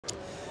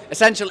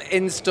Essential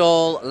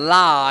Install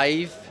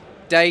live,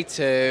 day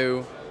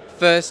 2,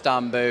 first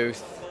stand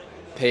booth,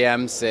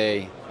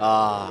 PMC.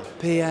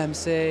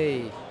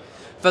 PMC.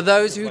 For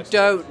those who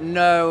don't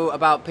know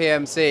about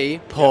PMC,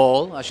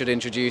 Paul, I should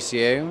introduce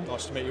you.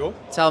 Nice to meet you all.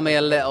 Tell me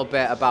a little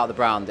bit about the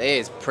brand. It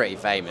is pretty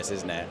famous,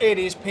 isn't it? It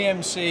is.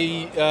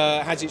 PMC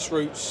has its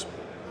roots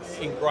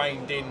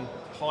ingrained in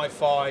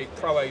hi-fi,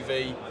 Pro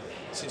AV,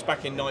 since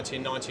back in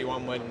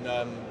 1991 when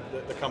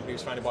the company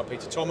was founded by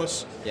Peter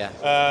Thomas. Yeah.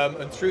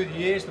 And through the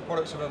years, the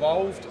products have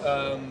evolved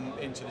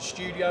into the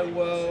studio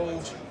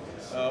world,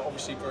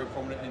 obviously very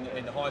prominent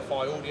in the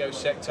hi-fi audio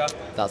sector.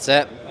 That's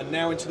it. And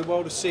now into the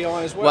world of CI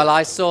as well. Well,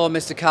 I saw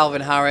Mr.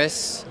 Calvin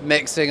Harris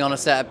mixing on a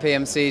set of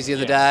PMCs the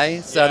other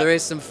day, so there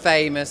is some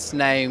famous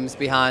names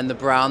behind the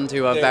brand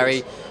who are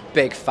very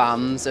big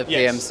fans of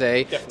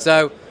PMC. Definitely.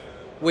 So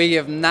we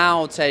have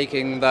now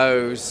taken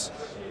those,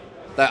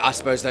 I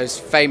suppose, those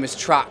famous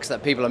tracks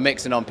that people are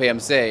mixing on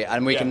PMC,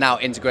 and we can now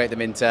integrate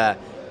them into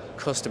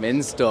custom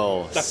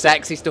install,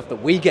 sexy stuff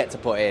that we get to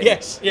put in.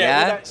 Yes, yeah.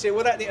 Well, that's it.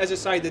 Well, as I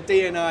say, the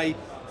DNA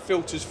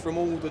filters from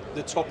all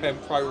the top-end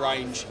Pro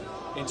range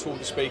into all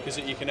the speakers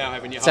that you can now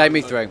have in your home. Take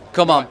me through.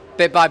 Come on,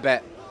 bit by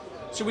bit.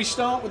 So we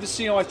start with the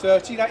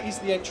CI30. That is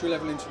the entry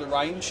level into the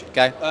range.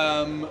 Okay.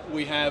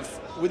 We have,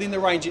 within the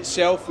range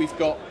itself, we've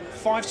got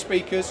 5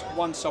 speakers,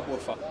 1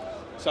 subwoofer.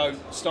 So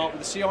start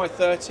with the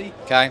CI30.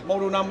 Okay.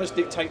 Model numbers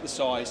dictate the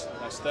size.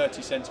 That's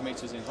 30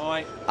 centimetres in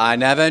height. I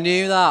never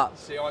knew that.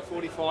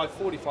 CI45,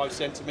 45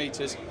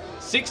 centimetres,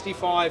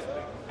 65,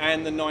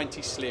 and the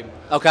 90 slim.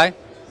 Okay.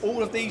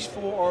 All of these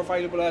 4 are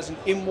available as an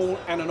in-wall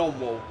and an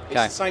on-wall. It's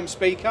the same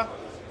speaker.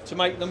 To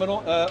make them an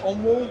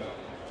on-wall,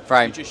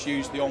 frame. you just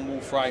use the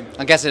on-wall frame.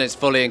 I'm guessing it's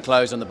fully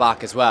enclosed on the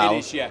back as well. It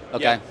is, yeah.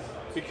 Okay. Yeah.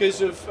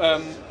 Because of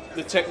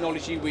the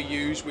technology we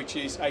use, which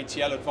is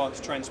ATL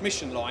Advanced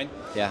Transmission Line.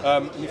 Yeah.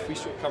 And if we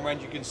sort of come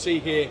around, you can see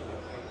here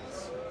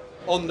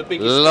on the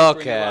biggest.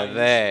 Look at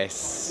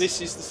this.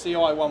 This is the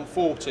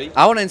CI140.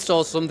 I want to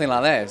install something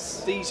like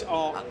this. These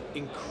are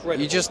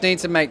incredible. You just need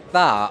to make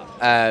that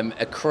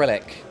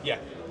acrylic. Yeah.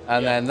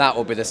 And then that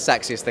will be the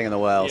sexiest thing in the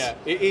world. Yeah,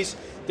 it is.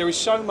 There is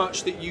so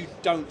much that you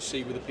don't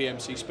see with a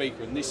PMC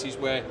speaker, and this is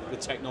where the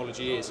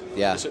technology is.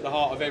 Yeah. It's at the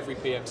heart of every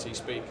PMC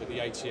speaker, the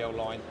ATL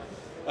line.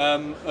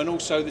 And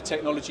also the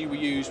technology we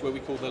use where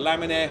we call the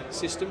laminaire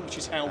system, which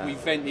is how we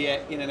vent the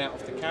air in and out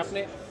of the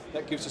cabinet.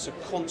 That gives us a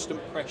constant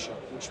pressure,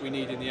 which we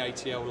need in the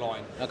ATL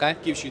line. Okay.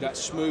 Gives you that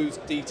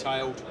smooth,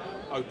 detailed,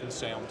 open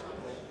sound.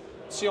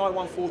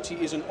 CI140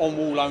 is an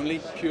on-wall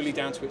only, purely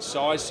down to its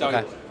size,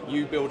 so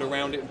you build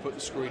around it and put the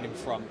screen in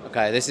front.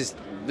 Okay, this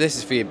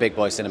is for your big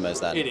boy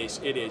cinemas then? It is,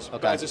 it is. Okay.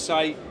 But as I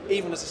say,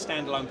 even as a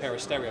standalone pair of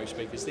stereo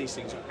speakers, these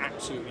things are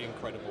absolutely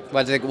incredible.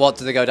 What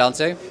do they go down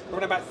to?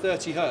 Around about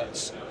 30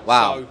 hertz.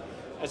 Wow. So,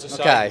 as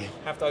I say,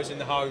 have those in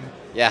the home.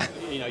 Yeah.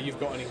 You know, you've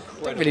got an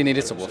incredible. Don't really need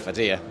a subwoofer,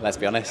 do you? Let's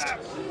be honest.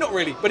 Not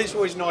really, but it's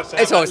always nice to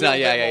have. It's always nice,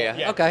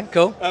 yeah. Okay,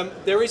 cool.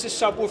 There is a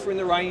subwoofer in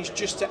the range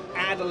just to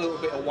add a little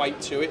bit of weight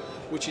to it,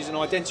 which is an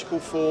identical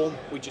form.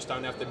 We just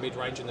don't have the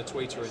mid-range and the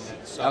tweeter in there.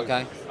 So,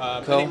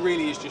 cool. And it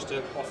really is just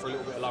to offer a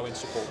little bit of low-end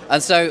support.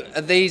 And so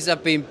these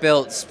have been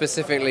built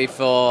specifically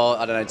for,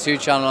 I don't know,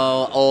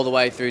 2-channel all the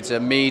way through to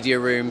media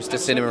rooms to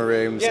cinema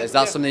rooms. Is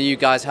that something you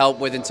guys help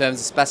with in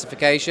terms of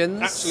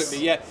specifications?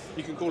 Absolutely, yeah.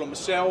 You can call on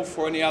myself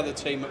or any other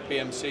team at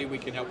PMC. We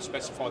can help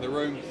specify the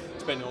room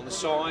depending on the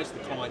size, the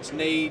client's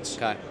needs,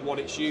 what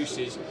its use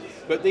is.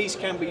 But these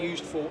can be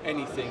used for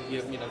anything.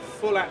 You know,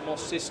 full Atmos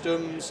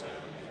systems,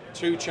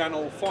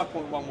 2-channel,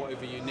 5.1,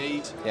 whatever you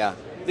need. Yeah.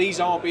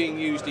 These are being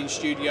used in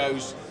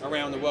studios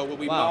around the world where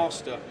we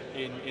master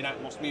in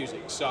Atmos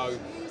music. So,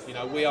 you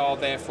know, we are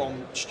there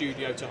from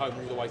studio to home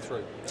all the way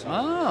through.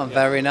 Oh,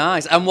 very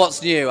nice. And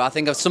what's new? I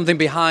think of something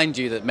behind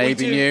you that may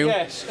be new.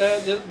 Yes.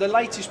 The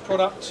latest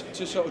product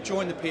to sort of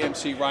join the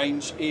PMC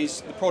range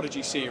is the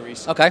Prodigy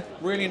Series. Okay.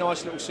 Really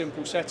nice little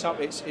simple setup.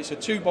 It's a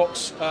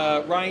 2-box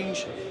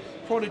range.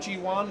 Prodigy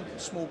 1,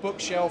 small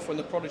bookshelf, and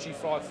the Prodigy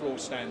 5 floor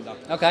stander.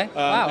 Okay.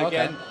 Wow,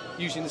 again,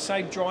 using the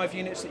same drive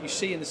units that you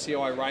see in the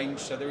CI range,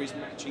 so there is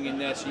matching in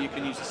there, so you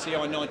can use the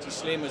CI90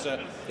 Slim as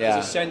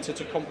a centre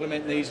to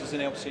complement these as an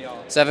LCR.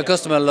 So if a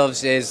customer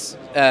loves his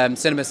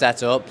cinema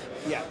setup,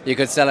 you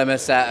could sell him a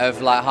set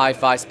of like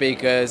hi-fi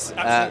speakers,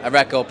 a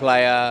record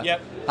player,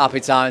 happy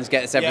times,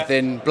 gets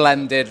everything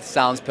blended,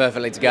 sounds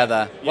perfectly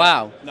together.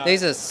 Wow,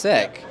 these are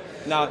sick.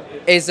 Now,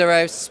 is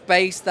there a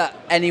space that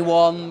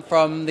anyone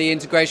from the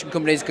integration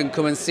companies can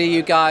come and see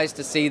you guys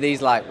to see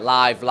these like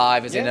live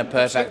as in a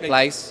perfect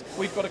place?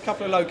 We've got a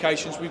couple of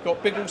locations. We've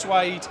got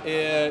Biggleswade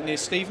near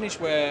Stevenage,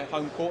 where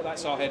Home Court,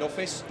 that's our head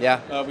office.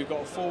 Yeah. We've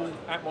got a full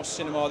Atmos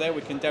cinema there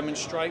we can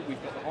demonstrate.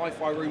 We've got the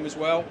hi-fi room as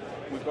well.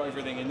 We've got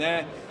everything in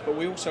there. But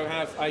we also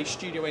have a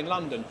studio in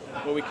London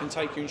where we can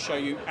take you and show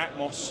you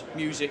Atmos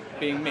music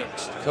being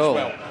mixed as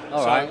well.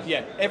 All right.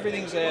 Yeah,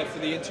 everything's there for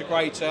the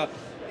integrator.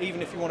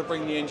 Even if you want to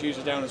bring the end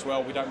user down as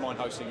well, we don't mind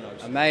hosting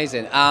those.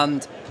 Amazing.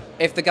 And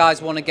if the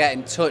guys want to get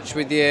in touch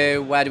with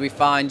you, where do we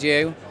find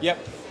you? Yep.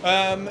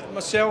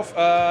 Myself,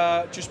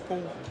 just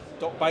Paul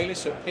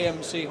Paul.Bayliss at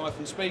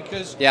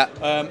PMC-speakers. Yeah.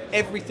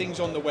 Everything's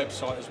on the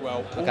website as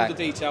well. All the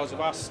details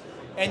of us,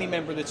 any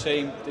member of the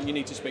team that you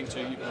need to speak to,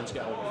 you can always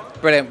get hold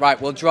of. Brilliant. Right,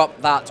 we'll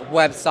drop that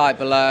website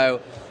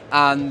below.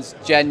 And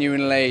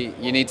genuinely,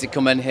 you need to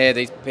come and hear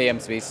these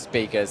PMC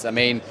speakers. I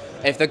mean,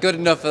 if they're good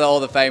enough for all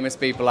the famous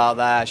people out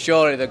there,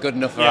 surely they're good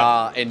enough for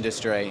our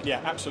industry.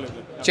 Yeah,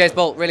 absolutely. Cheers,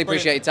 Paul. Really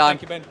appreciate your time.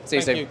 Thank you, Ben. See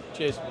you soon.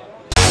 Cheers.